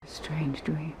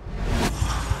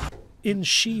In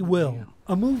She Will,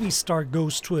 a movie star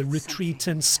goes to a retreat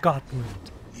in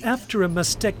Scotland after a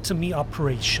mastectomy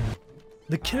operation.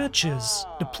 The catch is,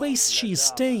 the place she is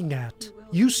staying at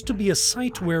used to be a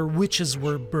site where witches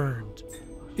were burned.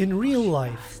 In real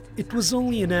life, it was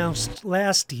only announced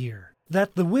last year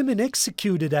that the women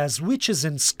executed as witches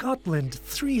in Scotland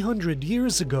 300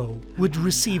 years ago would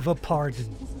receive a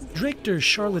pardon. Director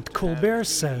Charlotte Colbert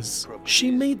says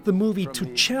she made the movie to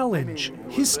challenge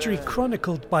history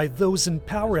chronicled by those in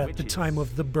power at the time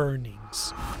of the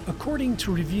burnings. According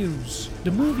to reviews,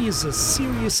 the movie is a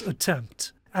serious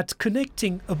attempt at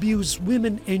connecting abuse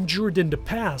women endured in the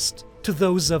past to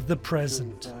those of the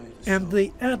present. And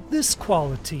they add this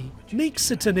quality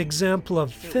makes it an example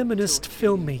of feminist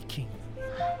filmmaking.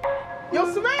 Yo,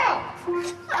 smell!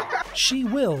 She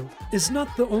Will is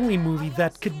not the only movie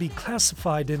that could be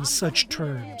classified in such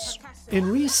terms. In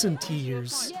recent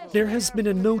years, there has been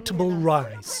a notable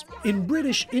rise in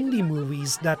British indie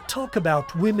movies that talk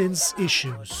about women's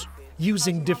issues,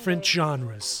 using different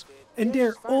genres, and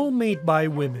they're all made by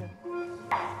women.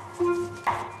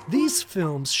 These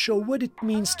films show what it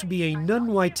means to be a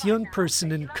non-white young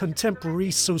person in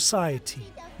contemporary society,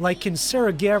 like in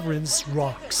Sarah Gavrin's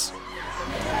Rocks.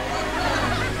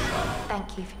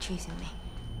 Thank you for choosing me.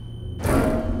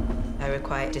 I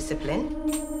require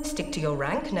discipline. Stick to your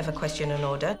rank, never question an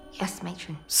order. Yes,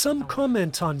 matron. Some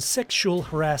comment on sexual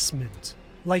harassment,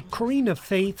 like Corina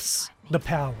Faith's The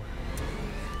Power.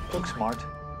 Look smart.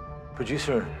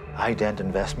 Producer, Ident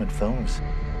Investment Films.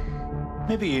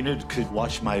 Maybe Enid could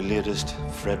watch my latest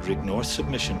Frederick North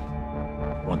submission.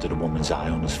 Wanted a woman's eye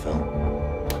on his film.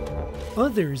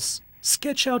 Others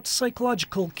sketch out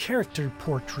psychological character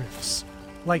portraits,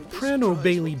 like Prano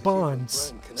Bailey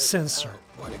Bond's Censor.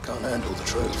 When it can't handle the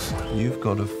truth. You've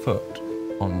got a foot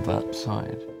on that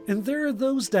side. And there are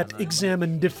those that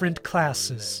examine different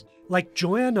classes, like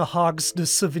Joanna Hogg's The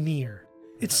Souvenir.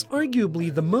 It's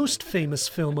arguably the most famous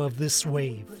film of this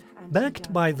wave.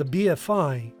 Backed by the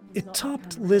BFI, it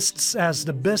topped lists as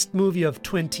the best movie of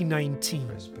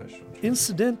 2019.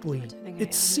 Incidentally,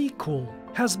 its sequel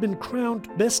has been crowned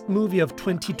Best Movie of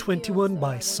 2021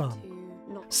 by some.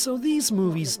 So these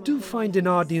movies do find an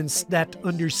audience that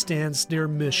understands their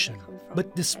mission.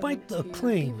 But despite the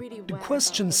acclaim, the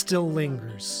question still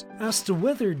lingers as to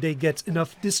whether they get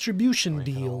enough distribution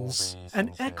deals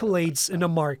and accolades in a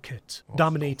market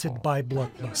dominated by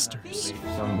blockbusters.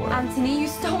 Anthony, you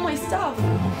stole my stuff.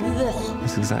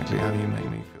 That's exactly how you make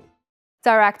me feel.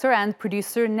 Director and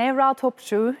producer Nevra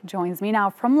Topçu joins me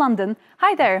now from London.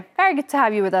 Hi there, very good to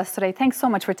have you with us today. Thanks so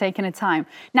much for taking the time.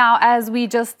 Now, as we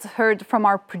just heard from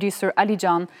our producer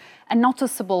Alican, a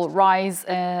noticeable rise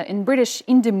in British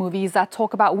indie movies that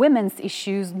talk about women's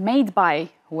issues made by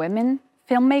women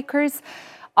filmmakers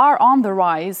are on the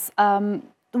rise.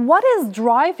 What is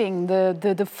driving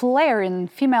the flare in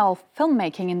female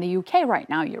filmmaking in the UK right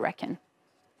now, you reckon?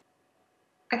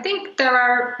 I think there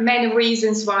are many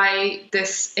reasons why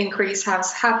this increase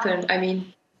has happened. I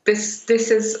mean, this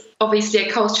is obviously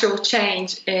a cultural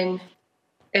change in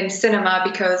cinema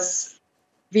because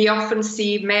we often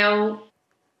see male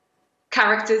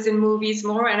characters in movies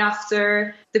more, and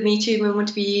after the Me Too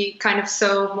movement, we kind of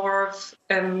saw more of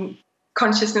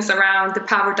consciousness around the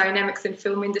power dynamics in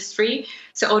film industry.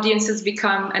 So audiences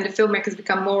become, and the filmmakers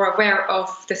become more aware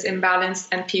of this imbalance,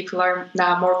 and people are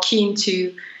now more keen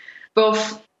to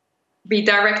both be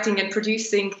directing and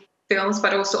producing films,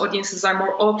 but also audiences are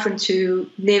more open to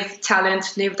new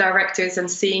talent, new directors,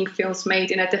 and seeing films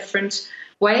made in a different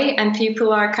way. And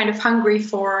people are kind of hungry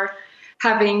for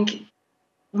having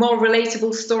more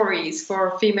relatable stories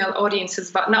for female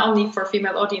audiences, but not only for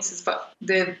female audiences, but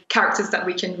the characters that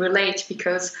we can relate,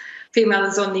 because female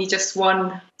is only just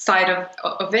one side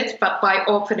of it. But by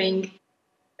opening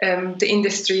the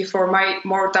industry for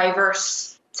more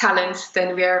diverse talent,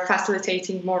 then we are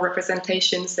facilitating more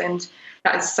representations, and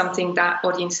that is something that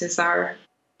audiences are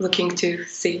looking to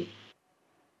see.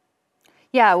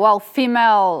 Yeah, well,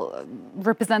 female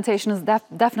representation is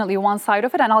definitely one side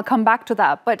of it, and I'll come back to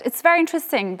that. But it's very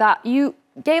interesting that you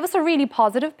gave us a really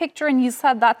positive picture, and you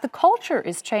said that the culture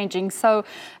is changing. So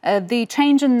the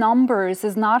change in numbers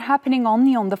is not happening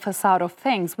only on the facade of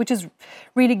things, which is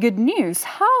really good news.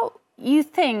 How you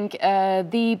think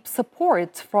the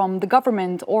support from the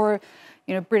government or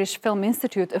British Film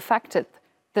Institute affected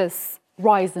this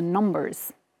rise in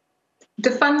numbers? The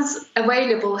funds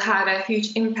available had a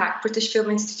huge impact. British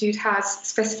Film Institute has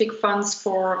specific funds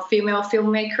for female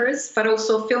filmmakers, but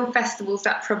also film festivals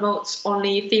that promotes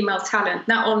only female talent,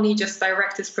 not only just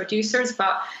directors, producers,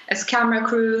 but as camera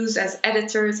crews, as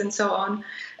editors, and so on.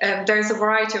 There's a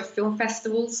variety of film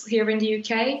festivals here in the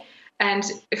UK. And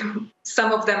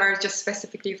some of them are just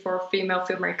specifically for female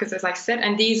filmmakers, as I said.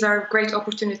 And these are great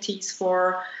opportunities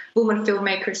for women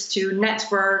filmmakers to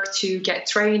network, to get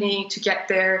training, to get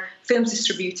their films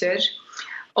distributed.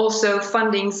 Also,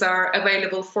 fundings are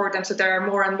available for them. So there are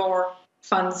more and more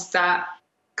funds that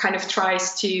kind of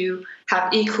tries to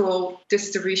have equal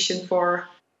distribution for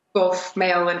both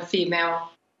male and female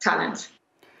talent.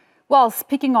 Well,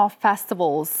 speaking of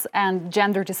festivals and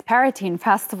gender disparity in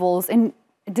festivals, in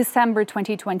December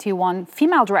 2021,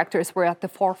 female directors were at the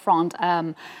forefront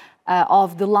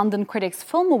of the London Critics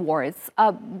Film Awards.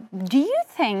 Do you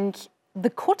think the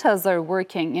quotas are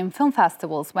working in film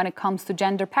festivals when it comes to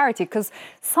gender parity? Because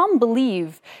some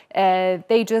believe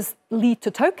they just lead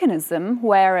to tokenism,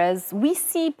 whereas we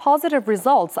see positive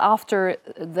results after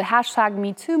the hashtag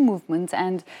 #MeToo movement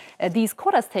and these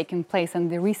quotas taking place in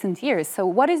the recent years. So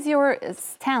what is your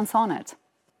stance on it?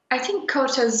 I think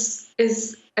quotas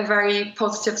is a very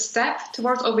positive step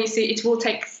towards. Obviously, it will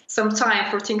take some time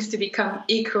for things to become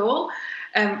equal.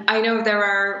 I know there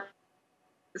are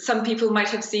some people might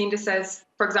have seen this as,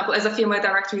 for example, as a female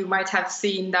director, you might have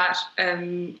seen that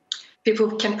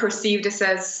people can perceive this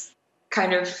as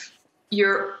kind of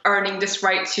you're earning this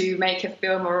right to make a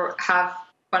film or have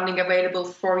funding available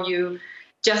for you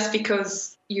just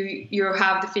because you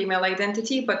have the female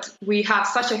identity. But we have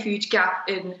such a huge gap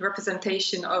in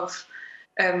representation of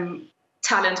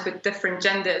talent with different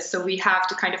genders. So we have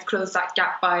to kind of close that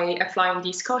gap by applying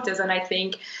these quotas. And I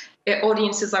think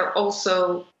audiences are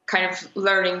also kind of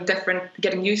learning different,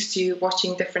 getting used to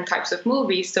watching different types of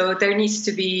movies. So there needs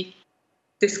to be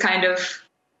this kind of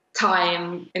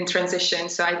time in transition.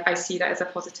 So I see that as a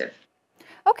positive.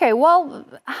 Okay, well,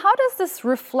 how does this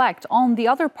reflect on the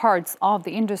other parts of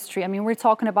the industry? I mean, we're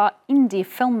talking about indie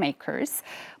filmmakers,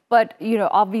 but, you know,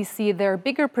 obviously there are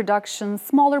bigger productions,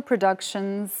 smaller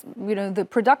productions, you know, the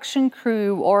production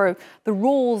crew or the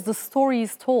roles, the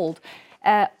stories told.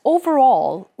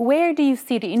 Overall, where do you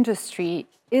see the industry?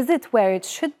 Is it where it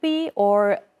should be,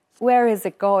 or where is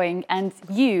it going? And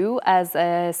you, as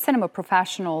a cinema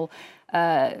professional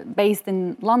based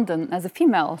in London, as a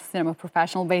female cinema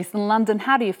professional based in London,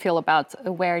 how do you feel about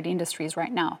where the industry is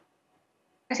right now?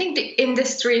 I think the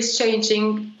industry is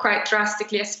changing quite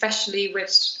drastically, especially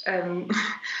with,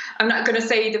 I'm not going to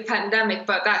say the pandemic,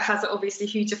 but that has obviously a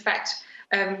huge effect.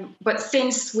 But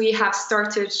since we have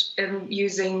started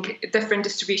using different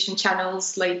distribution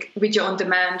channels like video on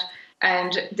demand,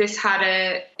 and this had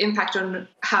an impact on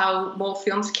how more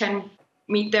films can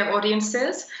meet their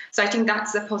audiences. So I think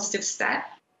that's a positive step.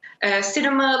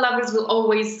 Cinema lovers will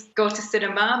always go to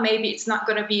cinema. Maybe it's not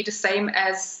going to be the same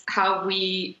as how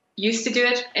we used to do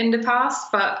it in the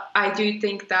past, but I do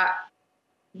think that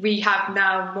we have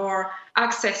now more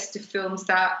access to films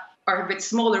that are with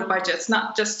smaller budgets,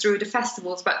 not just through the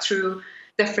festivals, but through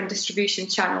different distribution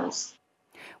channels.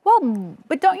 Well,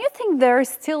 but don't you think there are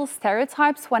still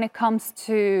stereotypes when it comes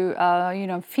to,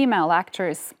 female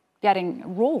actors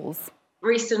getting roles?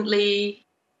 Recently,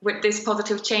 with these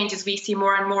positive changes, we see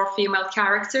more and more female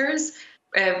characters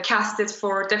casted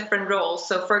for different roles.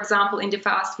 So, for example, in the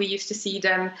past, we used to see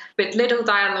them with little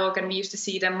dialogue, and we used to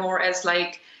see them more as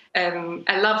like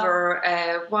a lover,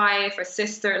 a wife, a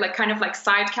sister, like kind of like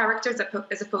side characters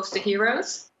as opposed to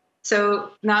heroes.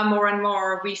 So now more and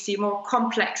more we see more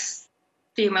complex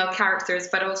female characters,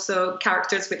 but also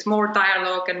characters with more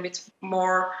dialogue and with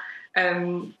more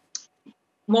on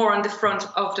the front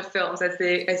of the films as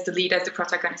the lead, as the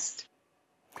protagonist.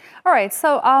 All right.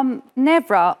 So,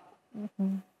 Nevra,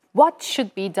 what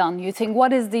should be done? You think,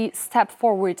 what is the step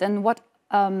forward, and what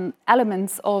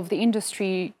elements of the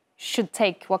industry should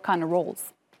take what kind of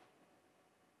roles?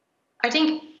 I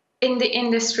think in the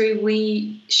industry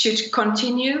we should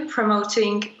continue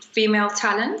promoting female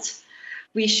talent.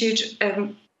 We should,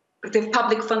 the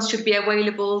public funds should be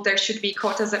available. There should be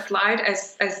quotas applied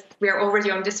as we are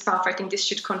already on this path. I think this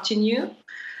should continue.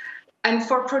 And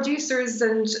for producers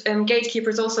and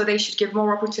gatekeepers also, they should give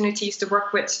more opportunities to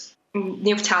work with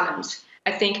new talent.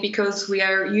 I think because we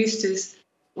are used to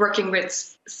working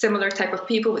with similar type of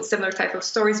people, with similar type of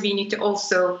stories, we need to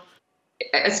also,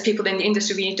 as people in the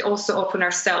industry, we need to also open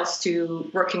ourselves to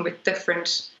working with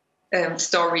different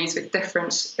stories, with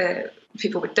different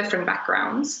people with different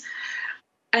backgrounds.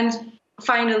 And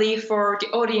finally, for the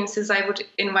audiences, I would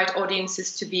invite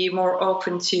audiences to be more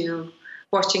open to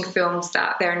watching films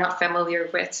that they're not familiar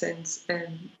with.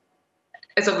 And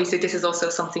as obviously this is also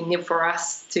something new for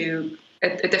us, to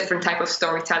a different type of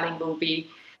storytelling will be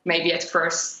maybe at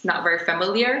first not very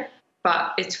familiar,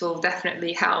 but it will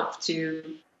definitely help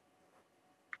to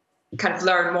kind of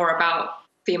learn more about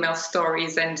female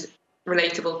stories and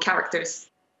relatable characters.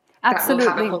 that will have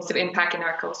Absolutely. a positive impact in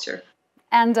our culture.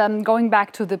 And going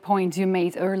back to the point you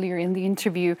made earlier in the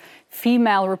interview,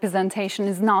 female representation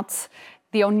is not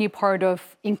the only part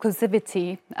of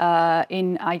inclusivity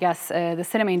in, I guess, the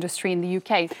cinema industry in the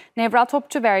UK. Nevra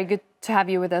Topçu, very good to have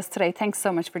you with us today. Thanks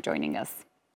so much for joining us.